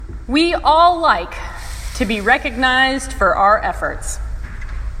We all like to be recognized for our efforts.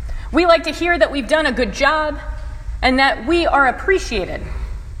 We like to hear that we've done a good job and that we are appreciated.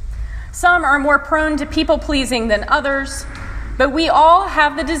 Some are more prone to people-pleasing than others, but we all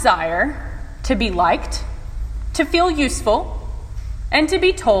have the desire to be liked, to feel useful, and to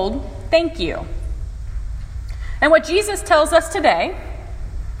be told thank you. And what Jesus tells us today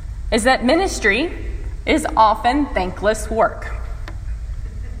is that ministry is often thankless work.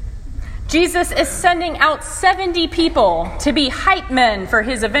 Jesus is sending out 70 people to be hype men for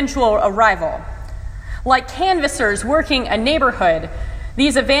his eventual arrival. Like canvassers working a neighborhood,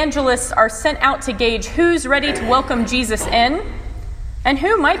 these evangelists are sent out to gauge who's ready to welcome Jesus in and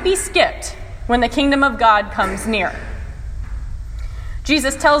who might be skipped when the kingdom of God comes near.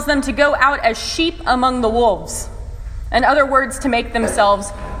 Jesus tells them to go out as sheep among the wolves. In other words, to make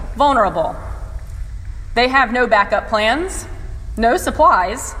themselves vulnerable. They have no backup plans, no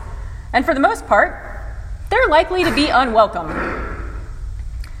supplies, and for the most part, they're likely to be unwelcome.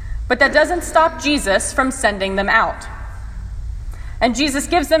 But that doesn't stop Jesus from sending them out. And Jesus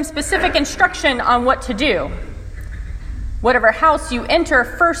gives them specific instruction on what to do. Whatever house you enter,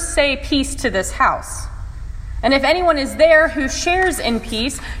 first say peace to this house. And if anyone is there who shares in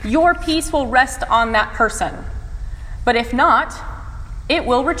peace, your peace will rest on that person. But if not, it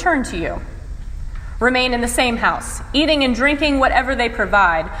will return to you. Remain in the same house, eating and drinking whatever they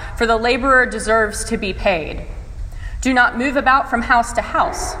provide, for the laborer deserves to be paid. Do not move about from house to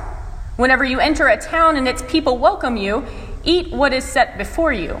house. Whenever you enter a town and its people welcome you, eat what is set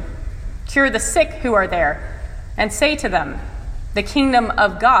before you. Cure the sick who are there, and say to them, the kingdom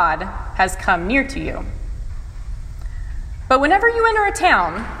of God has come near to you. But whenever you enter a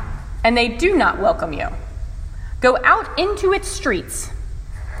town and they do not welcome you, go out into its streets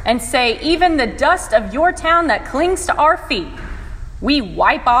and say, even the dust of your town that clings to our feet, we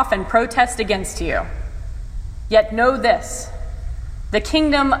wipe off and protest against you. Yet know this, the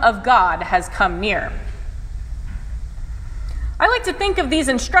kingdom of God has come near. I like to think of these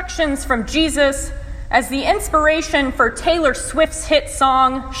instructions from Jesus as the inspiration for Taylor Swift's hit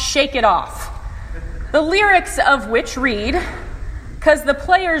song, Shake It Off. The lyrics of which read, 'cause the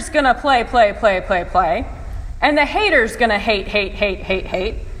player's gonna play, and the hater's gonna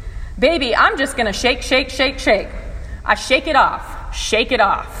hate. Baby, I'm just gonna shake. I shake it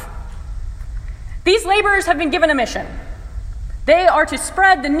off. These laborers have been given a mission. They are to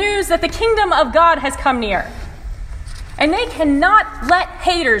spread the news that the kingdom of God has come near. And they cannot let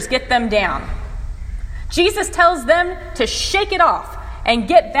haters get them down. Jesus tells them to shake it off and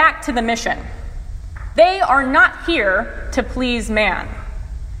get back to the mission. They are not here to please man.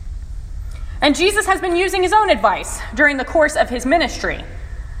 And Jesus has been using his own advice during the course of his ministry.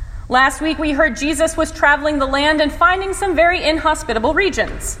 Last week we heard Jesus was traveling the land and finding some very inhospitable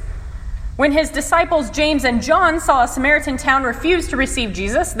regions. When his disciples James and John saw a Samaritan town refuse to receive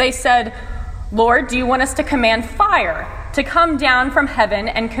Jesus, they said, Lord, do you want us to command fire to come down from heaven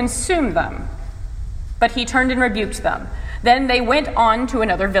and consume them? But he turned and rebuked them. Then they went on to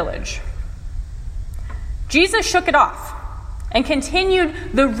another village. Jesus shook it off and continued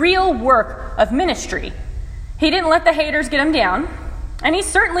the real work of ministry. He didn't let the haters get him down, and he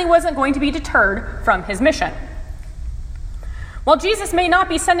certainly wasn't going to be deterred from his mission. While Jesus may not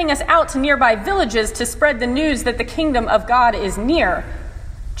be sending us out to nearby villages to spread the news that the kingdom of God is near,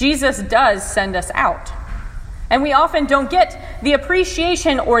 Jesus does send us out. And we often don't get the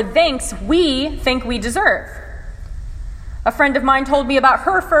appreciation or thanks we think we deserve. A friend of mine told me about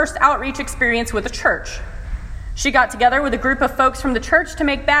her first outreach experience with a church. She got together with a group of folks from the church to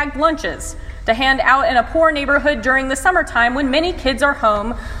make bagged lunches to hand out in a poor neighborhood during the summertime when many kids are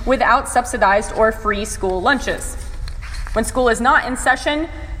home without subsidized or free school lunches. When school is not in session,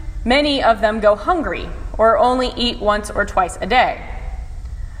 many of them go hungry or only eat once or twice a day.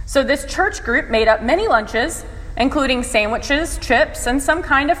 So this church group made up many lunches, including sandwiches, chips, and some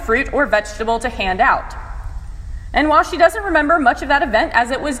kind of fruit or vegetable to hand out. And while she doesn't remember much of that event as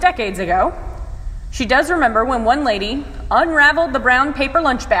it was decades ago, she does remember when one lady unraveled the brown paper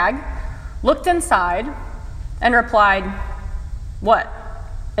lunch bag, looked inside, and replied, "What?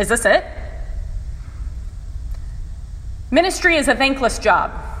 Is this it?" Ministry is a thankless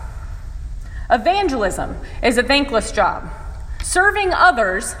job. Evangelism is a thankless job. Serving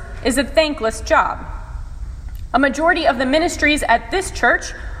others is a thankless job. A majority of the ministries at this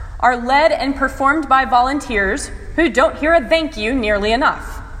church are led and performed by volunteers who don't hear a thank you nearly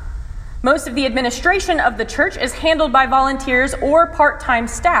enough. Most of the administration of the church is handled by volunteers or part-time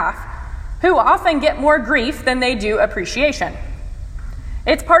staff who often get more grief than they do appreciation.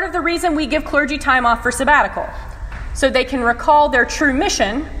 It's part of the reason we give clergy time off for sabbatical, so they can recall their true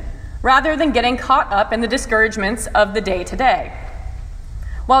mission rather than getting caught up in the discouragements of the day-to-day.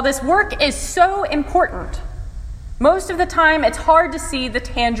 While this work is so important, most of the time it's hard to see the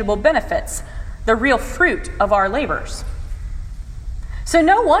tangible benefits, the real fruit of our labors. So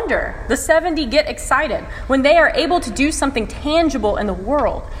no wonder the 70 get excited when they are able to do something tangible in the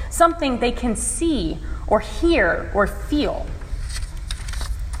world, something they can see or hear or feel.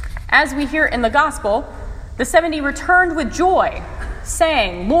 As we hear in the gospel, the 70 returned with joy,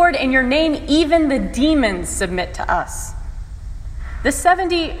 saying, "Lord, in your name even the demons submit to us." The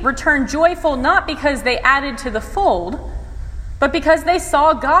 70 returned joyful not because they added to the fold, but because they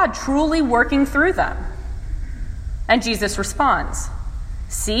saw God truly working through them. And Jesus responds,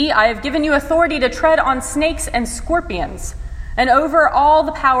 "See, I have given you authority to tread on snakes and scorpions, and over all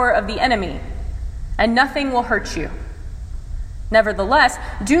the power of the enemy, and nothing will hurt you. Nevertheless,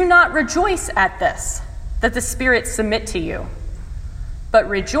 do not rejoice at this, that the spirits submit to you, but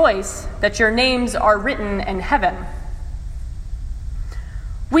rejoice that your names are written in heaven."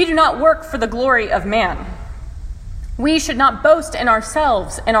 We do not work for the glory of man. We should not boast in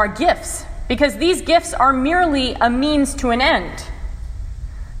ourselves and our gifts, because these gifts are merely a means to an end.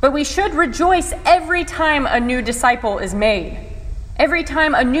 But we should rejoice every time a new disciple is made, every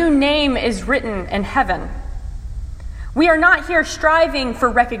time a new name is written in heaven. We are not here striving for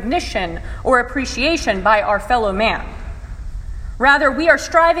recognition or appreciation by our fellow man. Rather, we are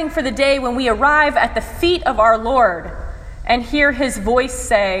striving for the day when we arrive at the feet of our Lord and hear his voice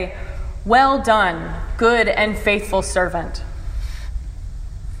say, "Well done, good and faithful servant."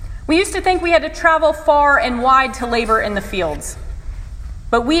 We used to think we had to travel far and wide to labor in the fields,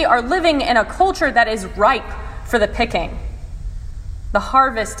 but we are living in a culture that is ripe for the picking. The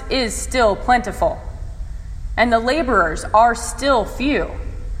harvest is still plentiful, and the laborers are still few.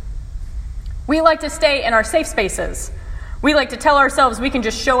 We like to stay in our safe spaces. We like to tell ourselves we can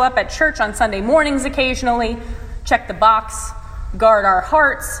just show up at church on Sunday mornings occasionally, check the box, guard our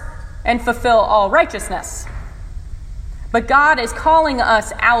hearts, and fulfill all righteousness. But God is calling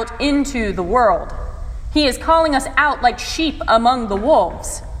us out into the world. He is calling us out like sheep among the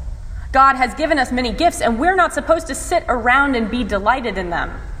wolves. God has given us many gifts, and we're not supposed to sit around and be delighted in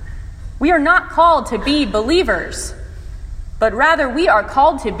them. We are not called to be believers, but rather we are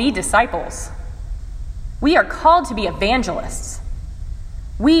called to be disciples. We are called to be evangelists.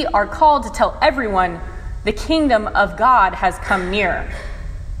 We are called to tell everyone the kingdom of God has come near.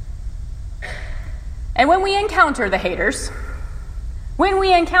 And when we encounter the haters, when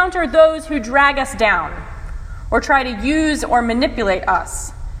we encounter those who drag us down or try to use or manipulate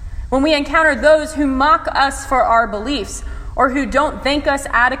us, when we encounter those who mock us for our beliefs or who don't thank us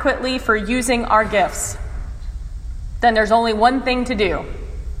adequately for using our gifts, then there's only one thing to do.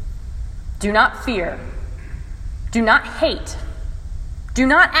 Do not fear. Do not hate. Do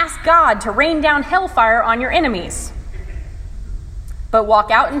not ask God to rain down hellfire on your enemies. But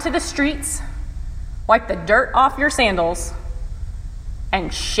walk out into the streets, wipe the dirt off your sandals,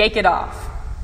 and shake it off.